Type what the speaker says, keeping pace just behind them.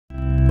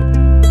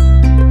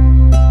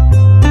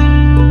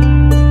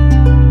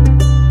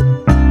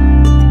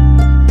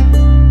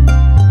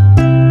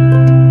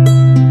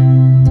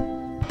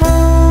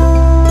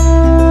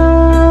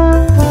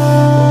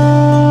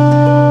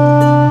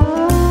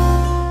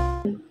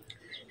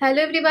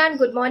Hello everyone,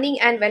 good morning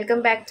and welcome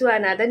back to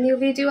another new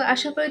video.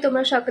 আশা করি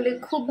তোমরা সকলে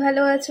খুব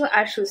ভালো আছো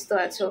আর সুস্থ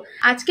আছো।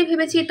 আজকে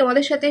ভেবেছি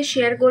তোমাদের সাথে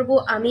শেয়ার করব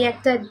আমি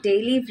একটা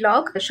ডেইলি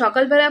ব্লগ।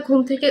 সকালবেলা ঘুম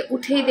থেকে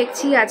উঠেই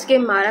দেখছি আজকে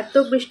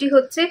মারাত্মক বৃষ্টি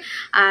হচ্ছে,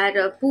 আর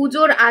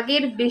পুজোর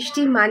আগের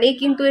বৃষ্টি মানে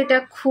কিন্তু এটা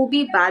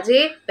খুবই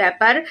বাজে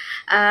ব্যাপার।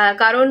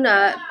 কারণ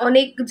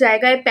অনেক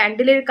জায়গায়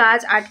প্যান্ডেলের কাজ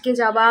আটকে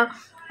যাওয়া,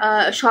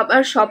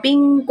 সবার শপিং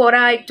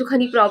করা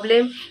একটুখানি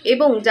প্রবলেম,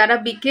 এবং যারা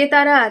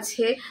বিক্রেতারা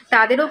আছে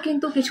তাদেরও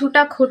কিন্তু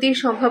কিছুটা ক্ষতির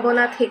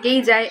সম্ভাবনা থেকেই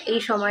যায় এই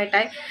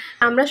সময়টায়।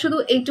 আমরা শুধু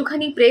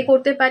এইটুখানি প্রে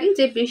করতে পারি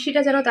যে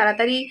বৃষ্টিটা যেন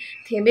তাড়াতাড়ি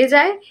থেমে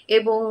যায়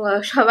এবং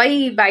সবাই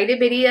বাইরে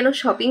বেরিয়ে যেন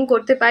শপিং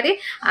করতে পারে।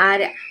 আর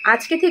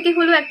আজকে থেকে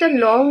হলো একটা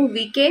লং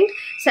উইকেন্ড,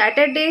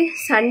 স্যাটারডে,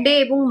 সানডে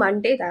এবং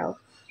মানডে।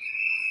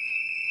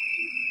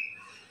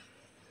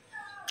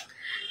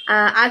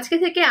 আজকে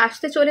থেকে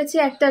আসতে চলেছে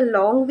একটা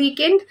লং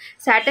উইকেন্ড,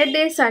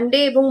 স্যাটারডে, সানডে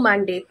এবং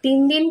মানডে, 3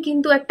 দিন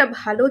কিন্তু একটা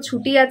ভালো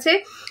ছুটি আছে।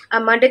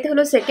 মানডেতে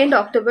হলো 2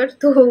 অক্টোবর,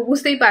 তো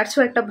বুঝতেই পারছো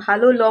একটা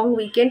ভালো লং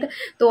উইকেন্ড।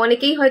 তো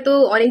অনেকেই হয়তো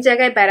অনেক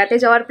জায়গায় বেড়াতে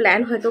যাওয়ার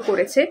প্ল্যান হয়তো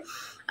করেছে।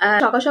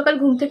 সকাল সকাল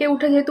ঘুম থেকে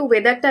উঠে যেহেতু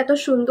ওয়েদারটা এত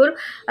সুন্দর,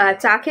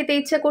 চা খেতে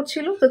ইচ্ছা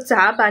করছিল, তো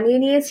চা বানিয়ে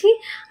নিয়েছি।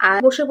 আর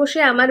বসে বসে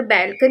আমার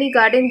ব্যালকনি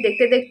গার্ডেন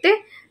দেখতে দেখতে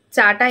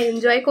চাটা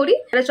এনজয় করি।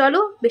 চলো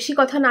বেশি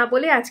কথা না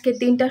বলে আজকের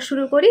দিনটা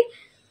শুরু করি।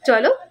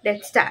 চলো,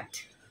 লেটস স্টার্ট।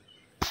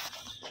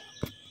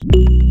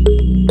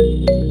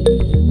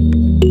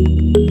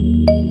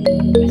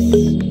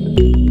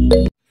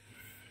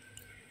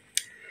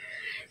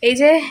 এই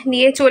যে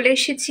নিয়ে চলে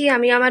এসেছি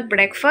আমি আমার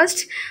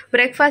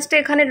ব্রেকফাস্টে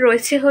এখানে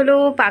রয়েছে হলো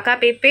পাকা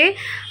পেঁপে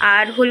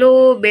আর হলো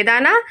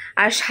বেদানা,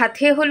 আর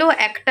সাথে হলো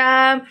একটা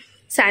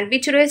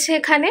স্যান্ডউইচ রয়েছে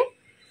এখানে।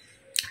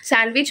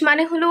 স্যান্ডউইচ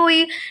মানে হলো ওই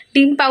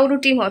ডিম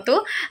পাউরুটি মতো,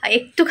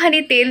 একটুখানি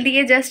তেল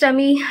দিয়ে জাস্ট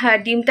আমি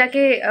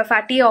ডিমটাকে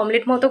ফাটিয়ে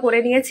অমলেট মতো করে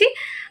নিয়েছি,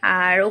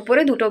 আর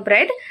উপরে 2টো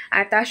ব্রেড,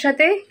 আর তার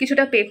সাথে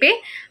কিছুটা পেঁপে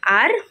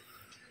আর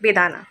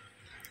বেদানা।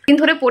 দিন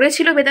ধরে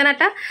পড়েছিল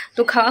বেদানাটা,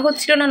 তো খাওয়া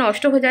হচ্ছিল না,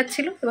 নষ্ট হয়ে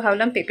যাচ্ছিল, তো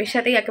ভাবলাম পেঁপের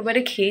সাথেই একেবারে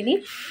খেয়ে নিই।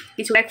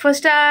 কিছু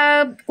ব্রেকফাস্টটা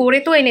করে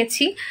তো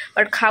এনেছি,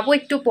 বাট খাবো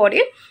একটু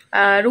পরে।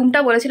 রুমটা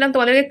বলেছিলাম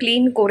তোমাদেরকে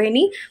ক্লিন করে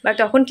নিই, বাট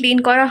তখন ক্লিন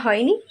করা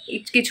হয়নি,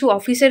 কিছু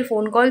অফিসের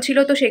ফোন কল ছিল,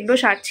 তো সেগুলো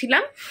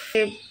সারছিলাম।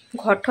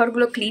 ঘর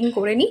ঠরগুলো ক্লিন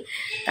করে নিই,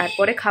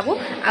 তারপরে খাবো।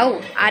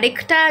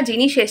 আরেকটা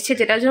জিনিস এসছে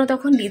যেটার জন্য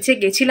তখন নিচে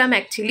গেছিলাম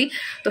অ্যাকচুয়ালি,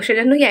 তো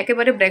সেজন্যই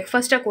একেবারে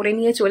ব্রেকফাস্টটা করে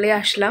নিয়ে চলে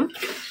আসলাম।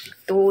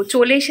 তো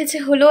চলে এসেছে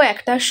হলো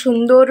একটা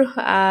সুন্দর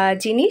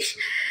জিনিস।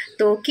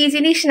 তো কি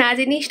জিনিস না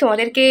জিনিস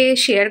তোমাদেরকে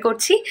শেয়ার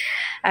করছি।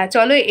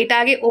 চলো এটা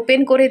আগে ওপেন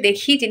করে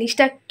দেখি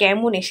জিনিসটা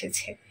কেমন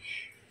এসেছে।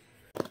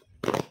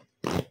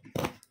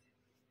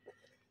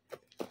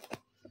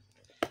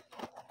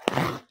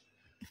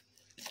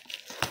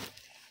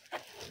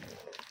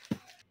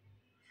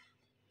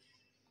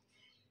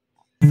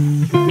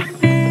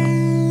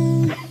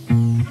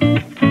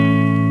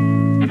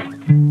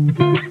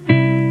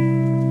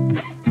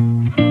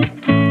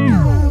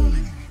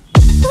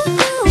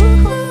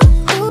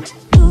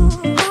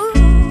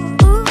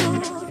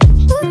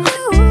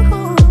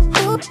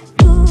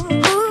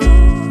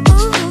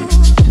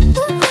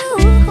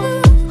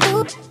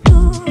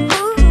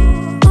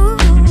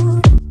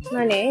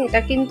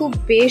 এটা কিন্তু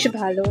বেশ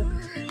ভালো,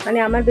 মানে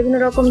আমার বিভিন্ন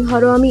রকম,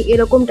 ধরো আমি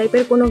এরকম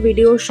টাইপের কোনো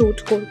ভিডিও শ্যুট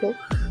করব,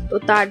 তো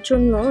তার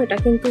জন্য এটা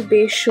কিন্তু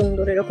বেশ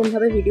সুন্দর,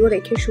 এরকমভাবে ভিডিও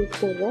রেখে শ্যুট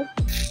করব।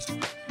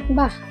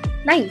 বাহ,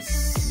 নাইস।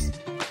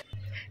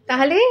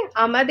 তাহলে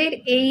আমাদের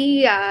এই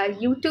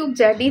ইউটিউব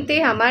জার্নিতে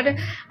আমার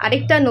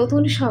আরেকটা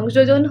নতুন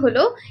সংযোজন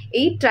হলো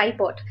এই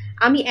ট্রাইপড।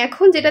 আমি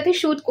এখন যেটাতে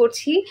শ্যুট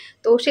করছি,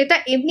 তো সেটা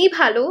এমনি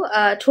ভালো,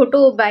 ছোট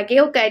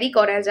ব্যাগেও ক্যারি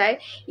করা যায়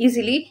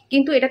ইজিলি,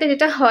 কিন্তু এটাতে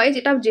যেটা হয়,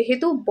 যেটা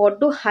যেহেতু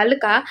বড্ড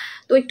হালকা,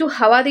 তো একটু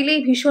হাওয়া দিলেই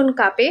ভীষণ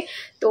কাঁপে,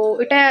 তো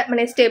এটা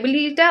মানে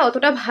স্টেবিলিটিটা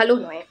অতটা ভালো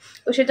নয়।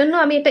 তো সেজন্য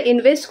আমি এটা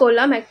ইনভেস্ট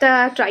করলাম একটা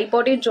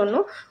ট্রাইপডের জন্য।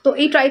 তো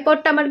এই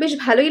ট্রাইপডটা আমার বেশ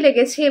ভালোই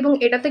লেগেছে, এবং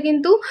এটাতে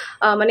কিন্তু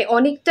মানে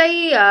অনেকটাই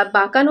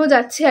বাঁকানো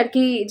যাচ্ছে আর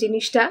কি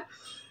জিনিসটা।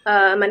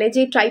 মানে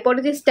যে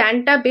ট্রাইপডের যে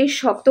স্ট্যান্ডটা বেশ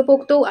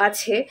শক্তপোক্তও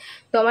আছে,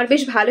 তো আমার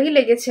বেশ ভালোই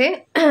লেগেছে।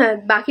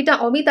 বাকিটা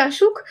অমিত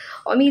আসুক,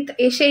 অমিত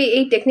এসে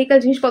এই টেকনিক্যাল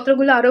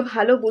জিনিসপত্রগুলো আরও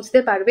ভালো বুঝতে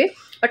পারবে,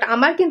 বাট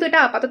আমার কিন্তু এটা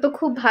আপাতত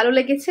খুব ভালো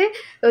লেগেছে।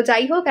 তো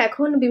যাই হোক,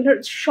 এখন বিভিন্ন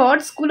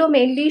শর্টসগুলো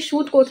মেনলি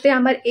শ্যুট করতে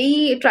আমার এই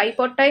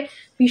ট্রাইপডটায়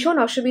ভীষণ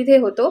অসুবিধে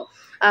হতো,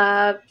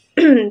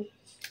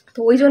 তো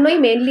ওই জন্যই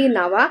মেনলি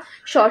নেওয়া।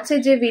 শর্টসের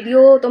যে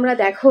ভিডিও তোমরা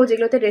দেখো,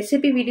 যেগুলোতে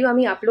রেসিপি ভিডিও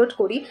আমি আপলোড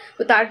করি,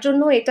 তো তার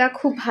জন্য এটা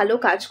খুব ভালো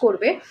কাজ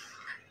করবে।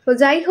 তো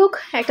যাই হোক,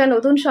 একটা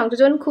নতুন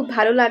সংযোজন, খুব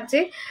ভালো লাগছে।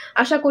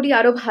 আশা করি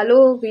আরও ভালো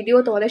ভিডিও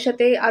তোমাদের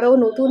সাথে, আরও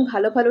নতুন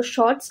ভালো ভালো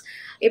শর্টস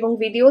এবং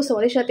ভিডিও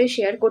তোমাদের সাথে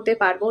শেয়ার করতে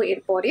পারবো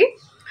এরপরে।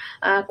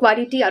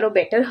 কোয়ালিটি আরও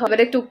বেটার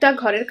হবে। টুকটাক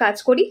ঘরের কাজ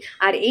করি,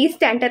 আর এই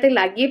স্ট্যান্ডটাতে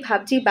লাগিয়ে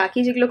ভাবছি বাকি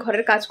যেগুলো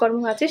ঘরের কাজকর্ম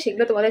আছে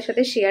সেগুলো তোমাদের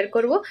সাথে শেয়ার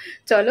করব।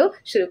 চলো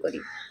শুরু করি।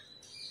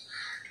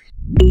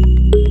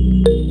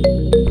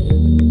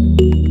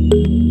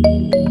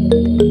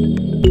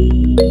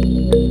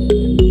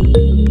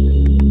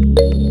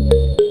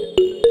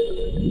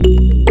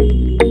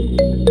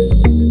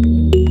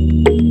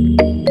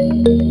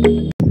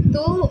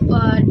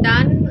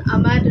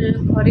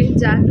 ঘরের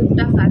যা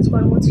টুকটাক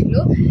কাজকর্ম ছিল।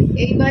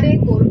 এইবারে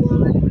করবো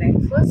আমার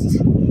ব্রেকফাস্ট।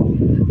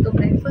 তো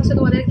ব্রেকফাস্টে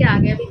তোমাদেরকে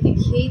আগে আমি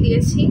দেখিয়েই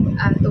দিয়েছি,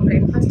 আর তো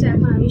ব্রেকফাস্টে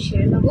এখন আমি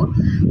সেরে নেবো।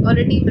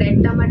 অলরেডি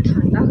ব্রেডটা আমার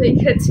ঠান্ডা হয়ে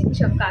গেছে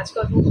সব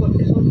কাজকর্ম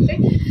করতে করতে।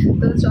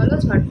 তো চলো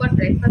ঝটপট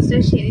ব্রেকফাস্টটা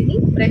সেরে নিই।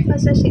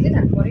 ব্রেকফাস্টটা সেরে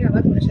তারপরে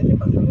আবার তোমার সাথে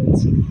কথা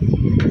বলছি।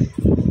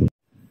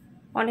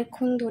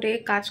 অনেকক্ষণ ধরে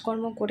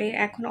কাজকর্ম করে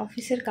এখন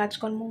অফিসের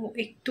কাজকর্ম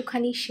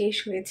একটুখানি শেষ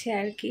হয়েছে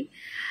আর কি।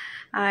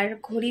 আর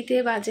ঘড়িতে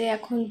বাজে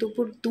এখন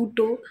দুপুর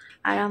 2টো,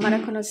 আর আমার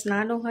এখনও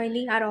স্নানও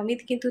হয়নি। আর অমিত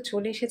কিন্তু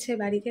চলে এসেছে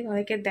বাড়িতে,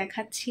 অনেকে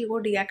দেখাচ্ছি ওর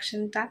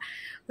রিয়াকশনটা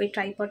ওই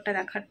ট্রাইপডটা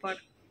দেখার পর।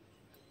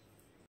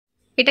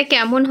 এটা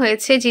কেমন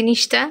হয়েছে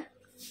জিনিসটা?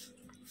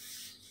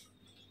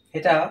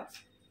 এটা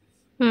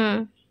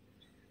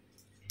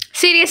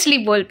সিরিয়াসলি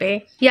বলবে,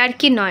 ইয়ার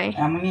কি নয়?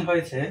 এমনই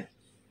হয়েছে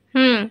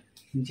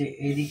যে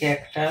এদিকে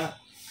একটা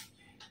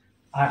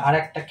আর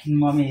একটা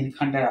কিনবো আমি,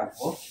 এইখানটায়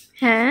রাখবো।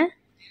 হ্যাঁ,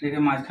 এদিকে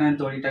মাঝখানে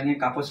দড়ি টাঙিয়ে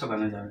কাপড়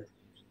শুকানো যাবে।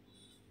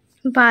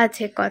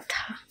 বাজে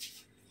কথা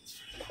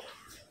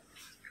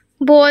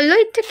বলো,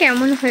 এটা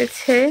কেমন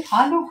হয়েছে?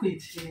 ভালো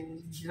হয়েছে,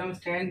 যেরকম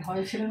স্ট্যান্ড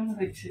হয় সেরকম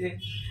হয়েছে।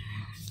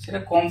 সেটা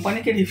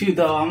কোম্পানিকে রিভিউ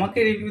দাও, আমাকে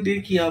রিভিউ দিয়ে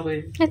কি হবে?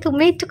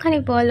 তুমি একটুখানি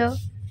বলো।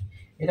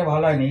 এটা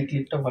ভালো হয়নি, এই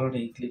ক্লিপটা ভালো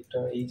নেই,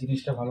 এই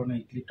জিনিসটা ভালো নেই,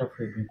 ক্লিপটা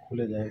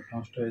খুলে যায়,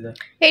 নষ্ট হয়ে যায়।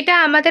 এটা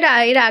আমাদের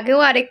এর আগেও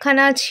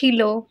আরেকখানা ছিল।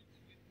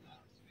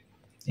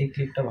 এই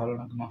ক্লিপটা ভালো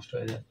না, নষ্ট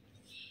হয়ে যায়,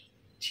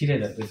 ছিঁড়ে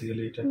যায়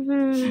বেসিক্যালি এটা।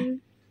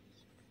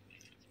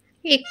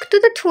 একটু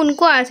তো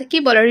ঠুনকো আছে, কি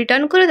বলো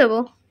রিটার্ন করে দেবো?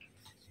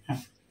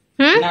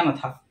 না না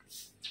থাক,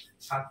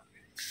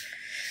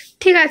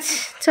 ঠিক আছে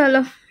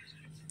চলো।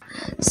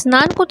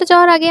 স্নান করতে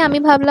যাওয়ার আগে আমি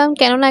ভাবলাম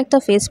কেননা একটা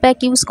ফেস প্যাক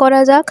ইউজ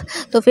করা যাক।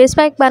 তো ফেস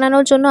প্যাক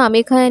বানানোর জন্য আমি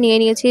এখানে নিয়ে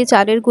নিয়েছি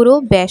চালের গুঁড়ো,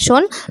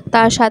 বেসন,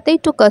 তার সাথে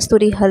একটু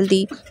কস্তুরি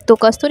হলদি। তো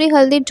কস্তুরি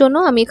হলদির জন্য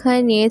আমি এখানে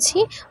নিয়েছি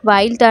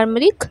ওয়াইল্ড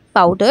টার্মেরিক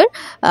পাউডার,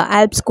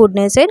 অ্যালপস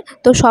গুডনেসের।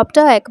 তো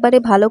সবটা একবারে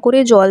ভালো করে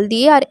জল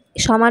দিয়ে আর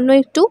সামান্য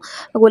একটু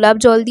গোলাপ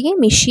জল দিয়ে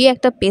মিশিয়ে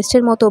একটা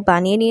পেস্টের মতো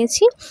বানিয়ে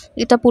নিয়েছি।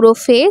 এটা পুরো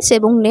ফেস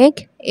এবং নেক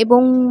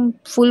এবং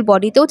ফুল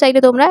বডিতেও চাইলে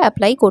তোমরা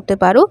অ্যাপ্লাই করতে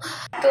পারো।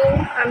 তো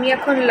আমি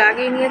এখন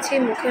লাগিয়ে নিয়েছি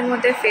মুখের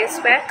মধ্যে ফেস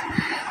প্যাক।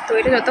 তো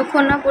এটা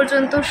যতক্ষণ না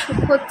পর্যন্ত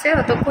শুকোচ্ছে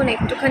ততক্ষণ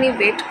একটুখানি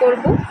ওয়েট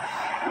করব,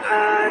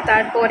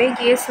 তারপরে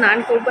গিয়ে স্নান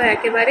করব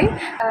একেবারে।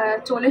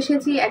 চলে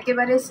এসেছি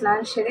একেবারে স্নান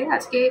সেরে।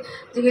 আজকে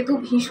যেহেতু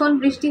ভীষণ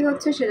বৃষ্টি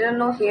হচ্ছে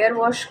সেজন্য হেয়ার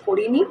ওয়াশ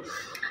করিনি।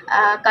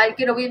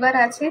 কালকে রবিবার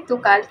আছে, তো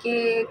কালকে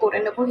করে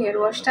নেবো হেয়ার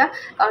ওয়াশটা।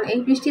 কারণ এই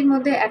বৃষ্টির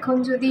মধ্যে এখন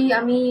যদি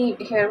আমি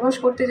হেয়ার ওয়াশ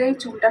করতে যাই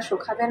চুলটা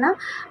শুকাবে না,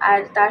 আর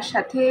তার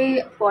সাথে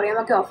পরে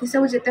আমাকে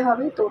অফিসেও যেতে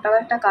হবে, তো ওটাও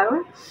একটা কারণ।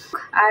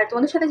 আর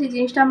তোমাদের সাথে যে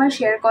জিনিসটা আমার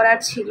শেয়ার করার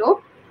ছিল,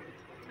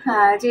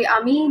 যে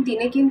আমি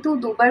দিনে কিন্তু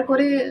 2বার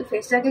করে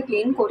ফেসটাকে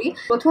ক্লিন করি।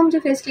 প্রথম যে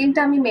ফেস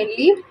ক্লিনটা আমি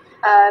মেনলি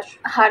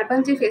হার্বাল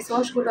যে ফেস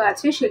ওয়াশগুলো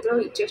আছে সেগুলো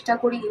চেষ্টা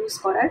করি ইউজ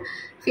করার।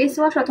 ফেস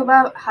ওয়াশ অথবা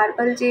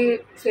হার্বাল যে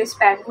ফেস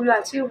প্যাকগুলো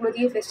আছে ওগুলো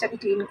দিয়ে ফেসটাকে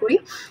ক্লিন করি।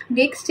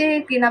 নেক্সট যে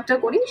ক্লিন আপটা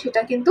করি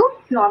সেটা কিন্তু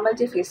নর্মাল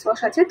যে ফেস ওয়াশ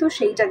আছে তো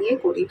সেইটা দিয়ে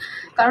করি।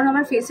 কারণ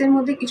আমার ফেসের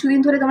মধ্যে কিছুদিন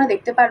ধরে তোমরা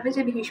দেখতে পারবে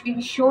যে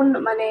ভীষণ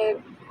মানে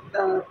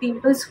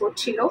পিম্পলস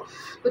হচ্ছিল।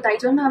 তো তাই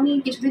জন্য আমি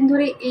কিছুদিন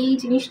ধরে এই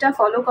জিনিসটা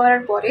ফলো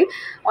করার পরে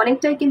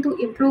অনেকটাই কিন্তু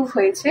ইমপ্রুভ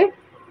হয়েছে।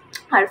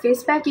 আর ফেস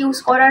প্যাক ইউজ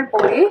করার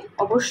পরে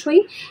অবশ্যই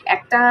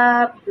একটা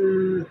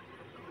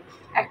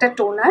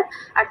টোনার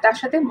আর তার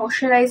সাথে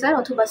ময়শ্চারাইজার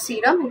অথবা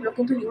সিরাম এগুলো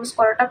কিন্তু ইউজ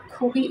করাটা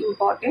খুবই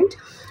ইম্পর্টেন্ট।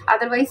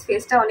 আদারওয়াইজ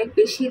ফেসটা অনেক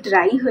বেশি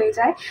ড্রাই হয়ে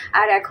যায়।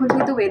 আর এখন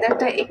যেহেতু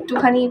ওয়েদারটা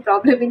একটুখানি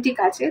প্রবলেমেটিক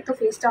আছে তো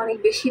ফেসটা অনেক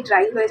বেশি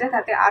ড্রাই হয়ে যায়,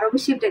 তাতে আরও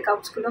বেশি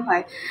ব্রেকআউটসগুলো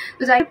হয়।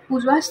 তো যাই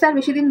পুজো আসতে আর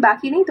বেশি দিন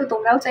বাকি নেই, তো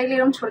তোমরাও চাইলে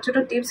এরকম ছোটো ছোটো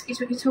টিপস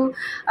কিছু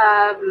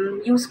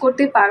ইউজ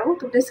করতে পারো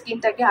তোমাদের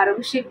স্কিনটাকে আরও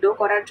বেশি গ্লো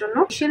করার জন্য।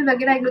 ফেশিয়াল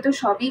বাগেরা এগুলো তো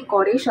সবই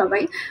করে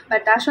সবাই,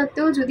 বাট তা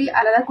সত্ত্বেও যদি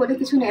আলাদা করে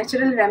কিছু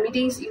ন্যাচারাল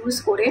রেমেডিস ইউজ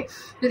করে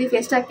যদি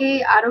ফেসটাকে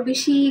আরও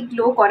বেশি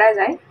গ্লো করা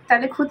যায়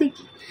তাহলে ক্ষতি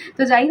কী।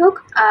 তো যাই হোক,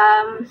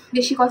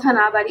 বেশি কথা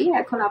না বাড়ি,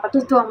 এখন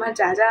আপাতত আমার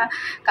যা যা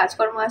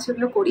কাজকর্ম আছে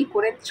ওগুলো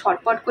করে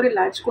ছটপট করে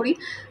লাঞ্চ করি।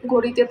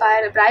 ঘড়িতে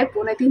প্রায়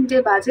 2:45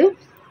 বাজে,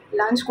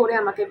 লাঞ্চ করে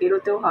আমাকে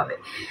বেরোতেও হবে।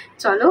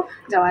 চলো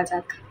যাওয়া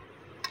যাক।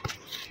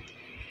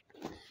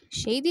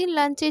 সেই দিন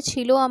লাঞ্চে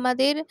ছিল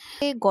আমাদের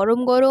গরম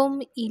গরম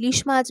ইলিশ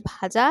মাছ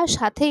ভাজা,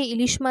 সাথে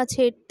ইলিশ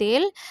মাছের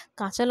তেল,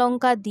 কাঁচা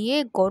লঙ্কা দিয়ে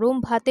গরম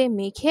ভাতে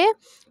মেখে,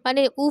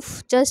 মানে উফ,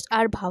 জাস্ট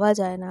আর ভাবা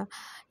যায় না।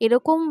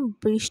 এরকম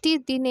বৃষ্টির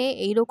দিনে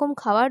এইরকম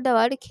খাবার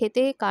দাবার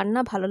খেতে কার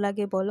না ভালো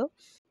লাগে বলো।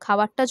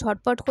 খাবারটা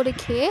ঝটপট করে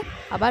খেয়ে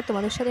আবার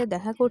তোমাদের সাথে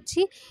দেখা করছি।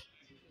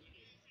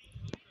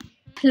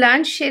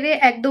 লাঞ্চ সেরে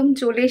একদম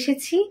চলে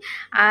এসেছি,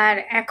 আর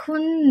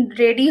এখন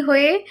রেডি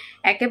হয়ে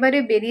একেবারে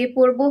বেরিয়ে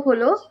পড়বো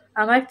হলো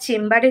আমার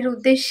চেম্বারের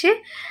উদ্দেশ্যে।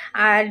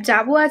 আর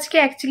যাব আজকে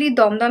অ্যাকচুয়ালি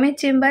দমদমের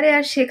চেম্বারে,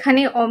 আর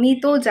সেখানে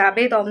অমিতও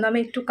যাবে, দমদমে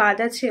একটু কাজ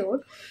আছে ওর।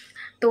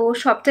 তো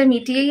সবটা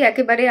মিটিয়েই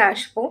একেবারে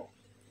আসবো।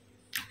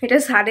 এটা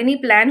সাডেনই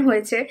প্ল্যান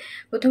হয়েছে।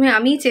 প্রথমে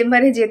আমি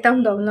চেম্বারে যেতাম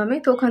দমদমে,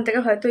 তো ওখান থেকে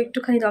হয়তো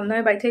একটুখানি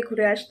দমদমের বাড়ি থেকে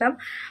ঘুরে আসতাম।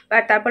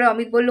 আর তারপরে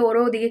অমিত বললো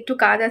ওরও ওদিকে একটু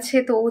কাজ আছে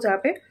তো ও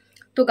যাবে,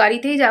 তো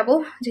গাড়িতেই যাব।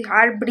 যে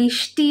আর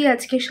বৃষ্টি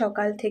আজকে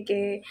সকাল থেকে,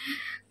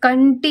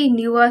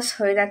 কন্টিনিউয়াস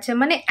হয়ে যাচ্ছে,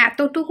 মানে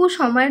এতটুকু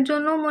সময়ের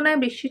জন্য মনে হয়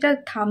বৃষ্টিটা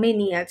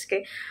থামেনি আজকে,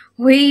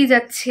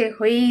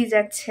 হয়েই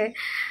যাচ্ছে।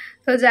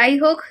 তো যাই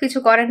হোক, কিছু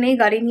করার নেই,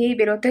 গাড়ি নিয়েই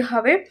বেরোতে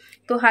হবে।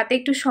 তো হাতে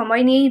একটু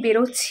সময় নিয়েই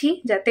বেরোচ্ছি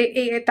যাতে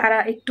তারা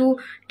একটু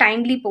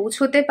টাইমলি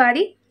পৌঁছতে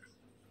পারি।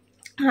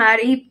 আর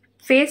এই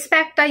ফেস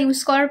প্যাকটা ইউজ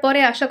করার পরে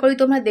আশা করি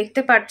তোমরা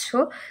দেখতে পাচ্ছো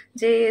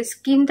যে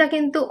স্কিনটা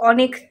কিন্তু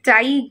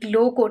অনেকটাই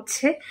গ্লো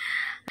করছে।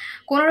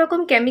 কোনো রকম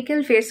কেমিক্যাল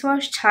ফেস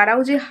ওয়াশ ছাড়াও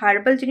যে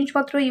হার্বাল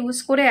জিনিসপত্র ইউজ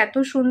করে এত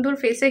সুন্দর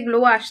ফেসে গ্লো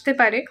আসতে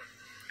পারে,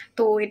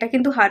 তো এটা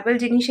কিন্তু হার্বাল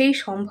জিনিসেই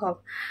সম্ভব।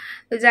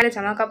 তো যারা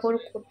জামা কাপড়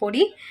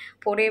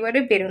পরে এবারে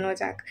বেরোনো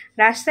যাক,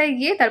 রাস্তায়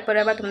গিয়ে তারপরে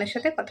আবার তোমাদের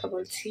সাথে কথা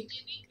বলছি।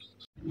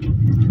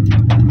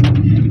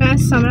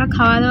 ব্যাস আমরা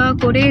খাওয়া দাওয়া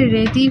করে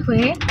রেডি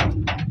হয়ে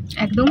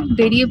একদম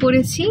বেরিয়ে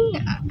পড়েছি।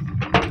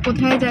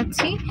 কোথায়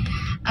যাচ্ছি?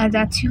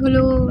 যাচ্ছি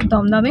হলো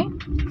দমদমে,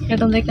 এটা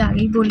তোমাদেরকে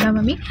আগেই বললাম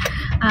আমি।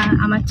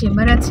 আমার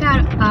চেম্বার আছে, আর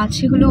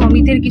আছে হলো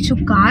অমিতের কিছু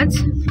কাজ।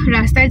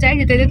 রাস্তায় যাই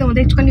যেতে যেতে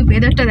তোমাদের একটুখানি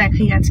ওয়েদারটা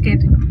দেখাই আজকের।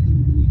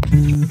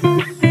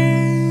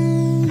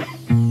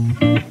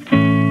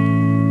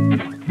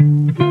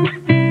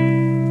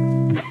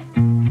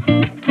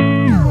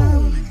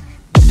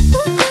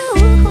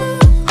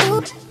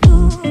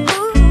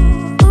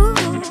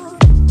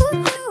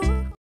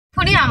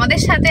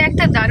 আমাদের সাথে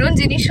একটা দারুণ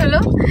জিনিস হলো,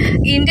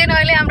 ইন্ডিয়ান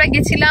অয়েলে আমরা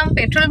গেছিলাম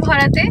পেট্রোল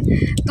ভরাতে,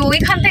 তো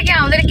ওইখান থেকে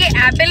আমাদেরকে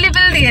অ্যাপেল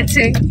লেবেল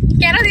দিয়েছে।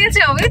 কেন দিয়েছে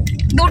অমিত?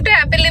 2টো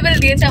অ্যাপেল লেবেল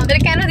দিয়েছে আমাদের।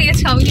 কেন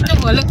দিয়েছে অমিত একটু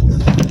বলো।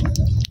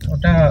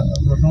 ওটা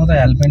প্রথমত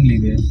অ্যালপেন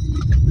লিবে,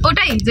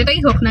 ওটাই যেটাই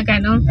হোক না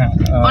কেন,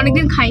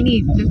 অনেকদিন খাইনি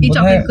এই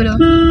চকলেটগুলো।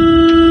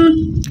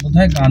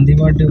 বোধহয় গান্ধী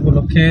বার্থডে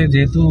উপলক্ষে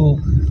যেহেতু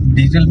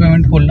ডিজিটাল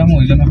পেমেন্ট করলাম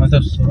ওই জন্য হয়তো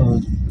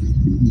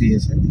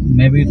দিয়েছে,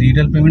 মেবি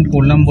ডিজিটাল পেমেন্ট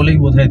করলাম বলেই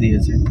বোধহয়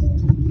দিয়েছে,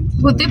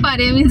 হতে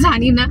পারে, আমি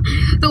জানি না।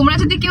 তোমরা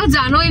যদি কেউ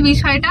জানো এই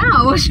বিষয়টা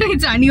অবশ্যই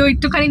জানিও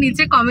একটুখানি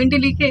নিচে কমেন্টে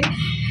লিখে।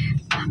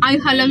 আমি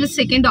ভাবলাম যে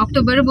 2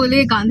 অক্টোবর বলে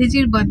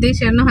গান্ধীজির বার্থডে,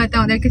 সেজন্য হয়তো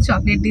আমাদেরকে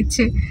চকলেট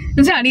দিচ্ছে,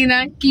 জানি না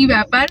কি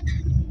ব্যাপার।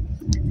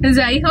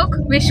 যাই হোক,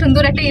 বেশ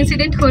সুন্দর একটা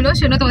ইনসিডেন্ট হলো,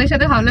 সেজন্য তোমাদের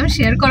সাথে ভাবলাম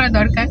শেয়ার করা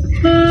দরকার,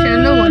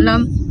 সেজন্য বললাম।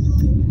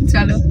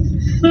 চলো।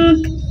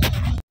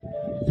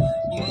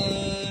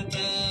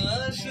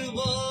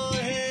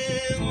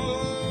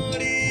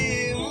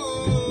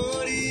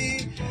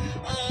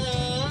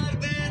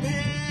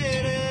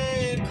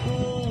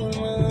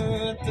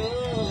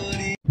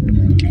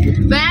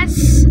 ব্যাস,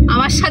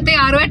 আমার সাথে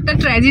আরো একটা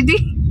ট্র্যাজেডি।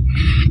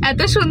 এত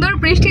সুন্দর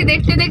বৃষ্টি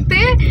দেখতে দেখতে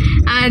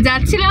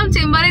যাচ্ছিলাম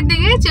চেম্বারের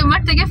দিকে,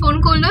 চেম্বার থেকে ফোন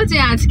করলো যে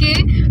আজকে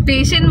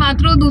পেশেন্ট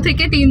মাত্র 2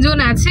 থেকে 3 জন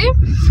আছে।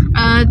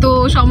 তো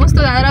সমস্ত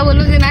দাদারা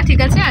বললো যে না ঠিক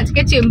আছে,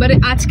 আজকে চেম্বারে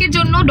আজকের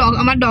জন্য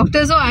আমার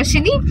ডক্টরসও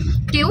আসেনি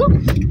কেউ,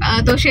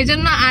 তো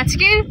সেজন্য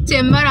আজকের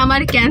চেম্বার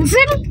আমার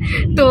ক্যান্সেল।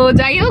 তো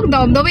যাই হোক,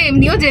 দমদমে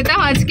এমনিও যেতাম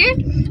আজকে।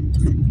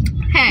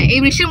 হ্যাঁ, এই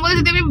বৃষ্টির মধ্যে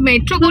যদি আমি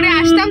মেট্রো করে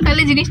আসতাম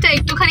তাহলে জিনিসটা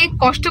একটুখানি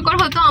কষ্টকর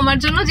হতো আমার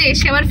জন্য, যে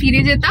এসে আবার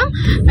ফিরে যেতাম।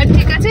 আর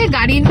ঠিক আছে,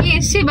 গাড়ি নিয়ে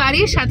এসছি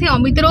বাড়ির সাথে,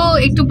 অমিতেরও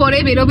একটু পরে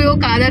বেরোবে, ও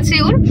কাজ আছে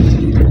ওর,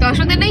 তো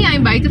অসুবিধা নেই, আমি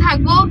বাড়িতে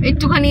থাকবো,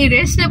 একটুখানি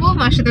রেস্ট নেবো,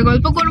 মার সাথে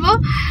গল্প করব।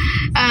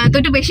 তো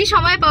একটু বেশি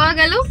সময় পাওয়া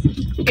গেল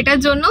এটার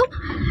জন্য।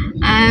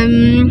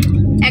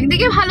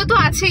 একদিকে ভালো তো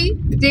আছেই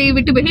যে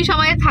একটু বেশি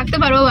সময় থাকতে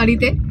পারবো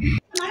বাড়িতে।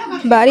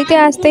 বাড়িতে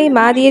আসতেই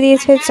মা দিয়ে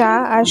দিয়েছে চা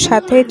আর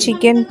সাথে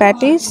চিকেন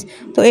প্যাটিস।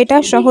 তো এটা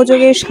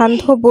সহযোগে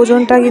সান্ধ্য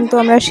ভোজনটা কিন্তু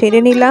আমরা সেরে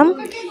নিলাম।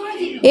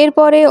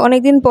 এরপরে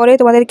অনেকদিন পরে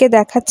তোমাদেরকে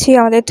দেখাচ্ছি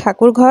আমাদের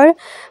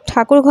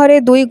ঠাকুরঘরে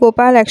 2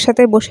 গোপাল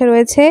একসাথে বসে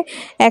রয়েছে।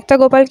 একটা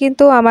গোপাল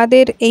কিন্তু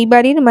আমাদের এই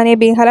বাড়ির মানে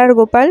বেহালার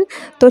গোপাল,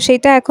 তো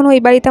সেটা এখনও ওই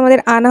বাড়িতে আমাদের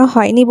আনা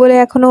হয়নি বলে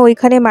এখনও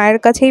ওইখানে মায়ের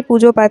কাছেই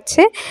পুজো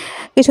পাচ্ছে।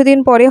 কিছুদিন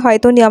পরে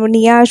হয়তো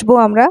নিয়ে আসবো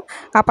আমরা।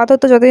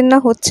 আপাতত যতদিন না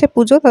হচ্ছে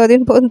পুজো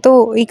ততদিন পর্যন্ত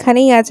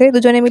ওইখানেই আছে,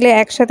 দুজনে মিলে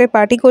একসাথে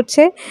পার্টি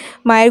করছে,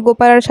 মায়ের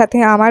গোপাল আর সাথে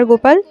আমার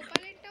গোপাল।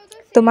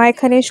 তো মা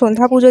এখানে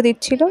সন্ধ্যা পুজো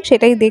দিচ্ছিল,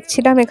 সেটাই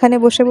দেখছিলাম এখানে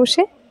বসে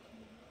বসে।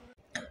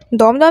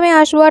 দমদমে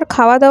আসবো আর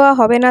খাওয়া দাওয়া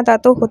হবে না তা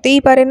তো হতেই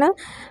পারে না।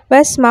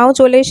 ব্যাস, মাও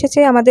চলে এসেছে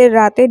আমাদের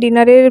রাতে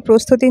ডিনারের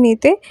প্রস্তুতি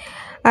নিতে।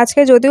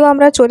 আজকে যদিও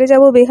আমরা চলে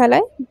যাব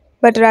বেহালায়,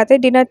 বাট রাতের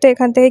ডিনারটা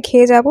এখান থেকে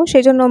খেয়ে যাব,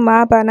 সেজন্য মা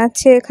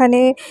বানাচ্ছে এখানে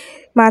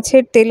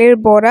মাছের তেলের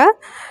বড়া।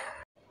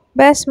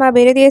 ব্যাস, মা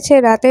বেড়ে দিয়েছে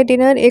রাতের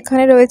ডিনার।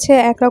 এখানে রয়েছে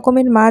 1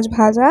 রকমের মাছ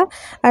ভাজা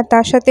আর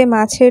তার সাথে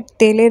মাছের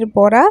তেলের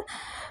বড়া।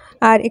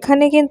 আর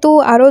এখানে কিন্তু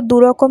আরও 2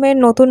 রকমের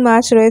নতুন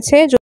মাছ রয়েছে।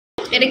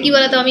 এটা কি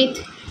বলতো অমিত?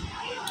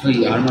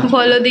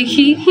 বলো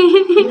দেখি।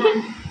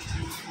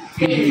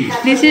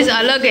 দিস ইজ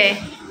अलग है।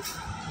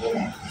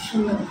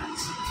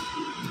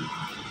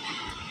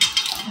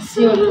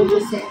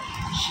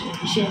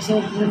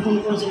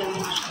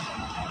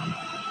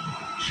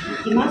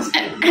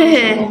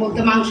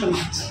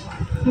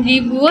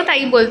 বুবুও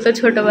তাই বলতো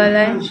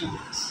ছোটবেলায়।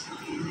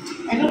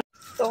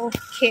 তো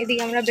খেয়ে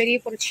দিয়ে আমরা বেরিয়ে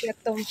পড়ছি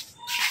একদম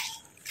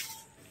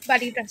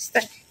বাড়ির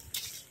রাস্তায়।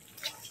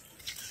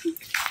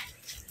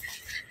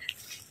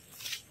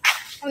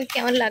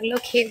 কেমন লাগলো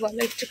খেয়ে বলো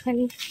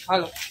একটুখানি।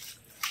 ভালো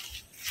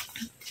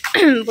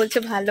বলছে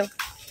ভালো,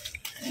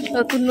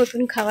 নতুন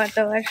নতুন খাবার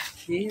দাবার,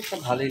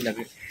 ভালোই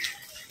লাগে।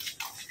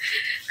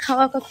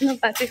 খাওয়া কখনো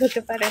বাজে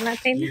হতে পারে না,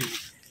 তাই না?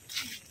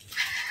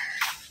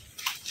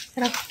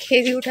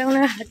 খেয়ে দিয়ে উঠে এখন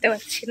আর হাঁটতে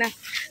পারছি না,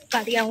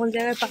 গাড়ি এমন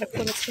জায়গায় পার্ক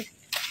করেছে।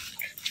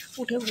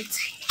 উঠে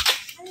পড়ছি,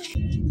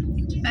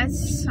 ব্যাস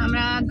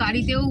আমরা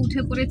গাড়িতেও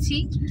উঠে পড়েছি।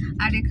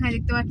 আর এখানে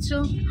দেখতে পাচ্ছ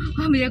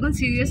আমি এখন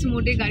সিরিয়াস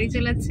মোডে গাড়ি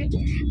চালাচ্ছে,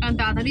 কারণ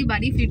তাড়াতাড়ি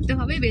বাড়ি ফিরতে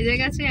হবে। বেজে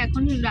গেছে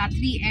এখন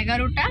রাত্রি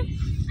 11টা,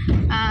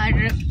 আর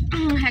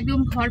একদম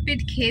ভরপেট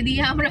খেয়ে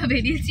দিয়ে আমরা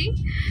বেরিয়েছি।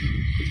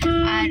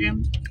 আর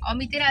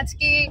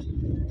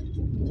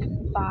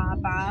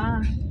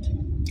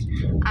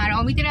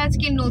অমিতের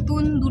আজকে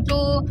নতুন দুটো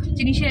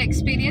জিনিসের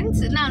এক্সপিরিয়েন্স,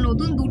 না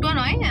নতুন দুটো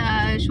নয়,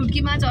 শুটকি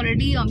মাছ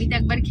অলরেডি অমিত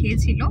একবার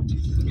খেয়েছিল,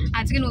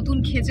 আজকে নতুন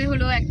খেয়েছে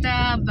হলো একটা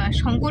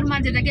শঙ্কর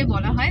মাছ যেটাকে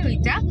বলা হয়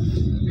ওইটা।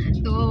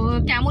 তো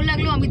কেমন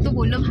লাগলো অমিত তো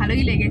বললো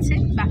ভালোই লেগেছে,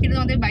 বাকিটা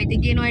তোমাদের বাড়িতে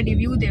গিয়ে নয়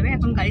রিভিউ দেবে,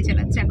 এখন গাড়ি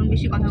চালাচ্ছে, এখন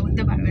বেশি কথা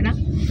বলতে পারবে না।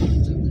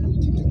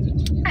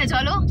 হ্যাঁ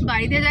চলো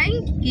বাড়িতে যাই,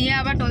 গিয়ে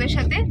আবার তোদের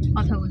সাথে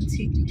কথা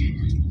বলছি।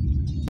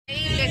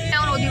 এই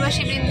লেকটাউন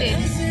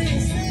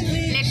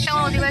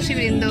অধিবাসী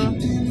বৃন্দ।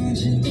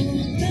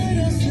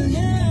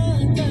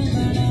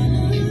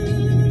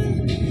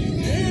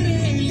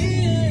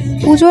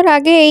 পুজোর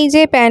আগে এই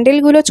যে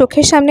প্যান্ডেলগুলো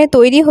চোখের সামনে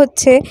তৈরি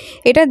হচ্ছে,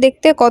 এটা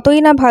দেখতে কতই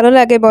না ভালো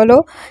লাগে বলো।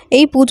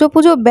 এই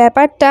পুজো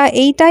ব্যাপারটা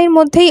এইটার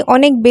মধ্যেই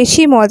অনেক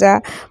বেশি মজা।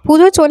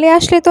 পুজো চলে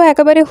আসলে তো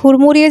একেবারে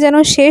হুড়মুড়িয়ে যেন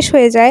শেষ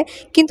হয়ে যায়,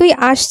 কিন্তু এই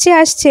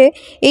আসছে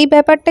এই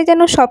ব্যাপারটা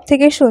যেন সব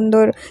থেকে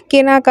সুন্দর।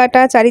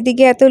 কেনাকাটা,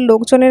 চারিদিকে এত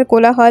লোকজনের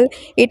কোলাহল,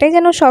 এটাই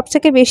যেন সব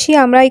থেকে বেশি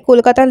আমরা এই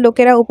কলকাতার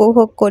লোকেরা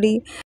উপভোগ করি।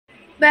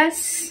 ব্যাস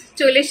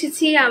চলে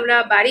এসেছি আমরা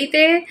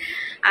বাড়িতে,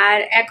 আর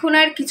এখন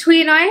আর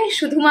কিছুই নয়,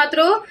 শুধুমাত্র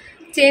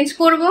চেঞ্জ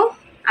করব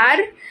আর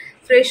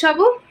ফ্রেশ হব,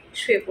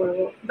 শুয়ে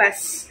পড়বো ব্যাস।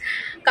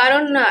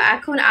 কারণ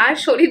এখন আর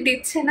শরীর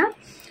দিচ্ছে না,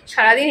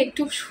 সারাদিন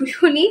একটু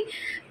শুয়েও নি,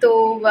 তো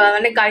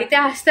মানে গাড়িতে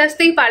আস্তে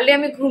আস্তেই পারলে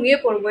আমি ঘুমিয়ে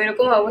পড়বো,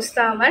 এরকম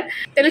অবস্থা আমার।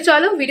 তাহলে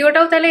চলো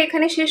ভিডিওটাও তাহলে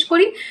এখানে শেষ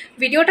করি।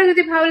 ভিডিওটা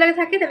যদি ভালো লাগে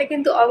থাকে তাহলে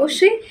কিন্তু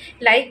অবশ্যই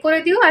লাইক করে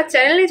দিও, আর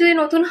চ্যানেলে যদি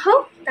নতুন হও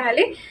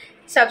তাহলে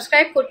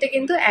সাবস্ক্রাইব করতে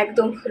কিন্তু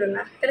একদম ভুলো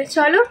না। তাহলে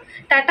চলো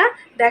টাটা,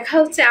 দেখা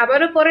হচ্ছে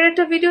আবারও পরের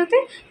একটা ভিডিওতে।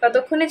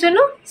 ততক্ষণের জন্য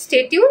stay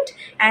tuned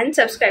and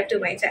subscribe to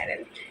my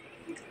channel.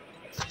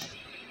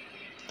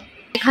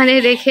 এখানে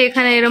রেখে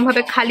এখানে এরকম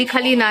ভাবে খালি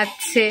খালি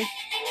নাচছে,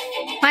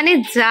 মানে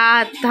যা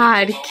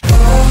তার।